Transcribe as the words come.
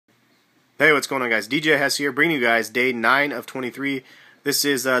Hey, what's going on, guys? DJ Hess here, bringing you guys day 9 of 23. This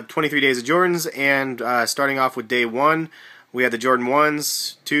is 23 days of Jordans, and starting off with day 1, we had the Jordan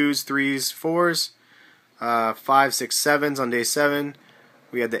 1s, 2s, 3s, 4s, 5, 6, 7s on day 7.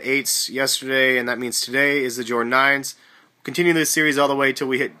 We had the 8s yesterday, and that means today is the Jordan 9s. We'll continue this series all the way till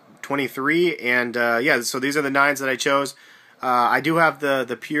we hit 23, and yeah, so these are the 9s that I chose. I do have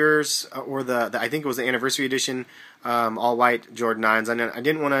the Pures, or the I think it was the anniversary edition, all white Jordan 9s. I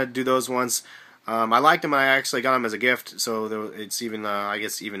didn't want to do those ones. I liked them, and I actually got them as a gift, so it's even, I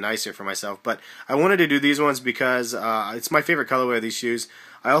guess, even nicer for myself. But I wanted to do these ones because it's my favorite colorway of these shoes.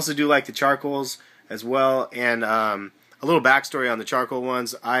 I also do like the charcoals as well, and a little backstory on the charcoal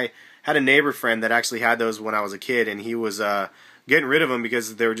ones. I had a neighbor friend that actually had those when I was a kid, and he was getting rid of them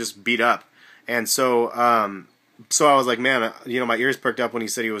because they were just beat up. And so I was like, man, you know, my ears perked up when he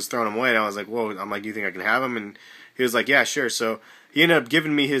said he was throwing them away, and I was like, whoa. I'm like, do you think I can have them? And he was like, yeah, sure. So he ended up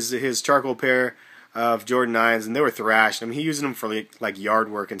giving me his charcoal pair of Jordan 9s, and they were thrashed. I mean, he used them for like yard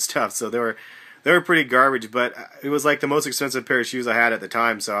work and stuff, so they were pretty garbage. But it was like the most expensive pair of shoes I had at the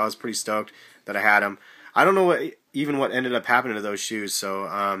time, so I was pretty stoked that I had them. I don't know what ended up happening to those shoes,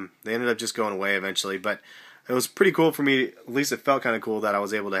 so they ended up just going away eventually. But it was pretty cool for me. At least it felt kind of cool that I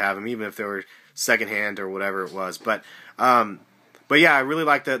was able to have them, even if they were secondhand or whatever it was. But yeah, I really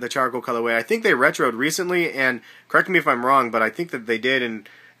like the charcoal colorway. I think they retroed recently, and correct me if I'm wrong, but I think that they did, and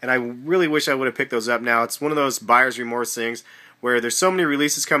I really wish I would have picked those up now. It's one of those buyer's remorse things where there's so many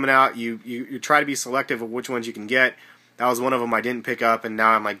releases coming out, you try to be selective of which ones you can get. That was one of them I didn't pick up, and now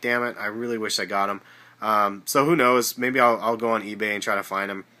I'm like, damn it, I really wish I got them. So who knows, maybe I'll go on eBay and try to find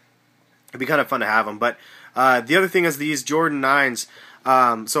them. It'd be kind of fun to have them. But the other thing is these Jordan 9s.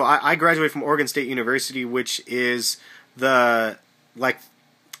 So I graduated from Oregon State University, which is the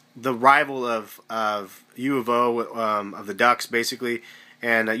rival of U of O, of the Ducks, basically.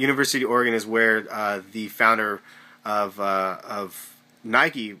 And University of Oregon is where the founder of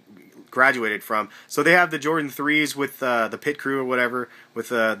Nike graduated from. So they have the Jordan 3s with the pit crew or whatever, with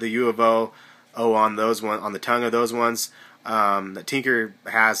the U of O on those on the tongue of those ones that Tinker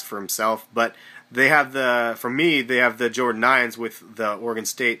has for himself. But they have for me, they have the Jordan 9s with the Oregon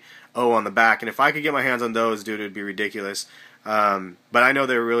State O on the back. And if I could get my hands on those, dude, it'd be ridiculous. But I know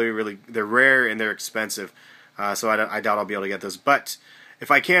they're they're rare and they're expensive. So I doubt I'll be able to get those. But if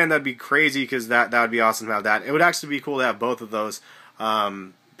I can, that'd be crazy, because that would be awesome to have that. It would actually be cool to have both of those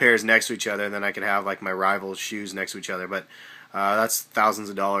pairs next to each other, and then I could have like my rival shoes next to each other. But that's thousands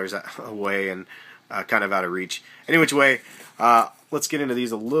of dollars away and kind of out of reach. Any which way, let's get into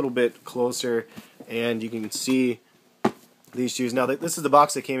these a little bit closer, and you can see these shoes. Now, this is the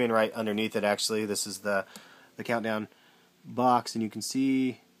box that came in right underneath it, actually. This is the countdown box, and you can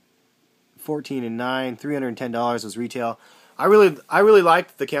see 14 and 9, $310 was retail. I really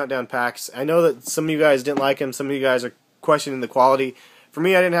liked the countdown packs. I know that some of you guys didn't like them. Some of you guys are questioning the quality. For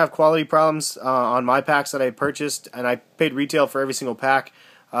me, I didn't have quality problems on my packs that I purchased, and I paid retail for every single pack.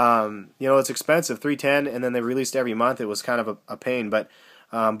 You know, it's expensive, $310, and then they released every month. It was kind of a pain, but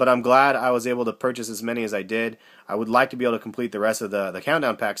I'm glad I was able to purchase as many as I did. I would like to be able to complete the rest of the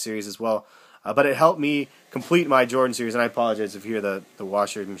countdown pack series as well. But it helped me complete my Jordan series, and I apologize if you hear the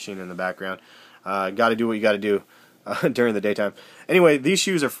washer machine in the background. Got to do what you got to do during the daytime. Anyway, these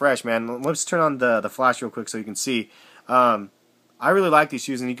shoes are fresh, man. Let's turn on the flash real quick so you can see. I really like these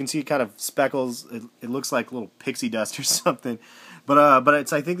shoes, and you can see kind of speckles. It looks like little pixie dust or something. But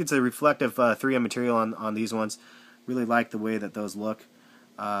I think it's a reflective 3M material on these ones. Really like the way that those look.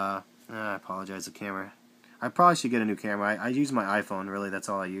 I apologize, the camera. I probably should get a new camera. I use my iPhone, really. That's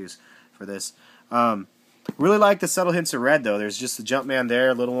all I use for this. Really like the subtle hints of red, though. There's just the Jumpman there,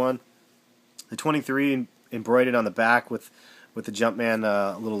 a little one. The 23 embroidered on the back with the Jumpman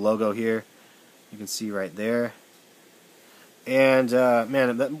little logo here. You can see right there. And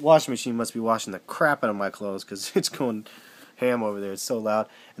man, that washing machine must be washing the crap out of my clothes, because it's going ham over there. It's so loud.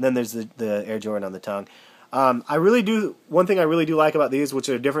 And then there's the Air Jordan on the tongue. One thing I really do like about these, which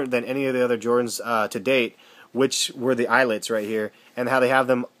are different than any of the other Jordans to date, which were the eyelets right here, and how they have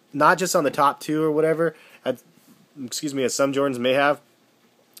them not just on the top two or whatever, as some Jordans may have.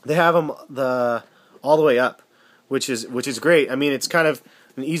 They have them all the way up, which is great. I mean, it's kind of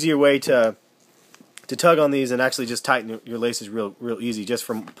an easier way to tug on these and actually just tighten your laces real easy, just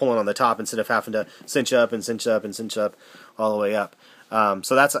from pulling on the top instead of having to cinch up and cinch up and cinch up all the way up.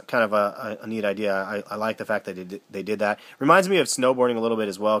 So that's kind of a neat idea. I like the fact that they did that. Reminds me of snowboarding a little bit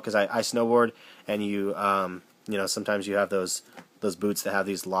as well, because I snowboard, and you know, sometimes you have those boots that have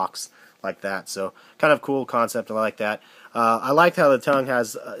these locks like that. So kind of cool concept. I like that. I liked how the tongue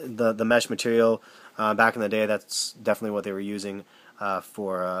has the mesh material. Back in the day, that's definitely what they were using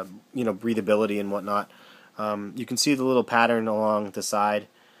for breathability and whatnot. You can see the little pattern along the side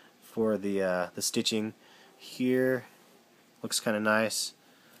for the stitching here. Looks kind of nice.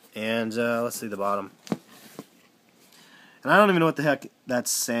 And let's see the bottom. And I don't even know what the heck that's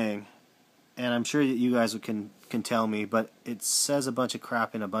saying. And I'm sure that you guys can tell me, but it says a bunch of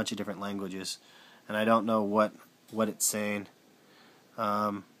crap in a bunch of different languages, and I don't know what it's saying.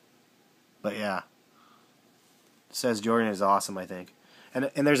 But yeah, it says Jordan is awesome, I think. And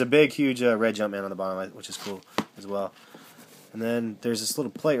there's a big, huge red Jumpman on the bottom, which is cool as well. And then there's this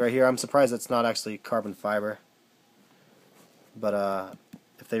little plate right here. I'm surprised that's not actually carbon fiber. But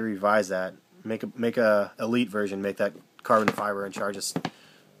if they revise that, make a elite version, make that carbon fiber, and charge us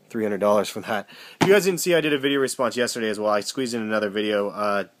 $300 for that. If you guys didn't see, I did a video response yesterday as well. I squeezed in another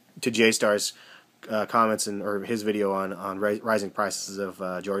video to J-Star's comments or his video on rising prices of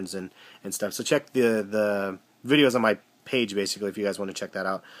Jordans and stuff. So check the videos on my page basically if you guys want to check that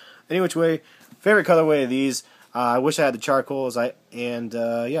out. Any which way, favorite colorway of these. I wish I had the charcoals.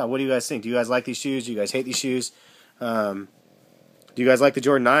 Yeah, what do you guys think? Do you guys like these shoes? Do you guys hate these shoes? Do you guys like the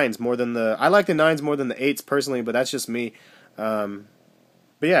Jordan 9s more than I like the 9s more than the 8s personally, but that's just me.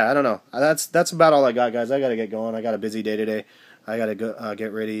 But yeah, I don't know. That's about all I got, guys. I gotta get going. I got a busy day today. I gotta go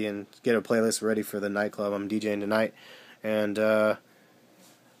get ready and get a playlist ready for the nightclub. I'm DJing tonight, and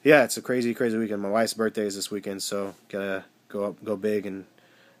yeah, it's a crazy, crazy weekend. My wife's birthday is this weekend, so gotta go big and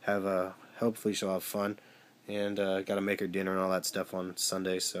have hopefully she'll have fun, and gotta make her dinner and all that stuff on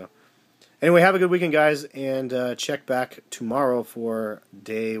Sunday. So anyway, have a good weekend, guys, and check back tomorrow for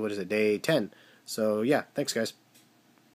day 10. So yeah, thanks, guys.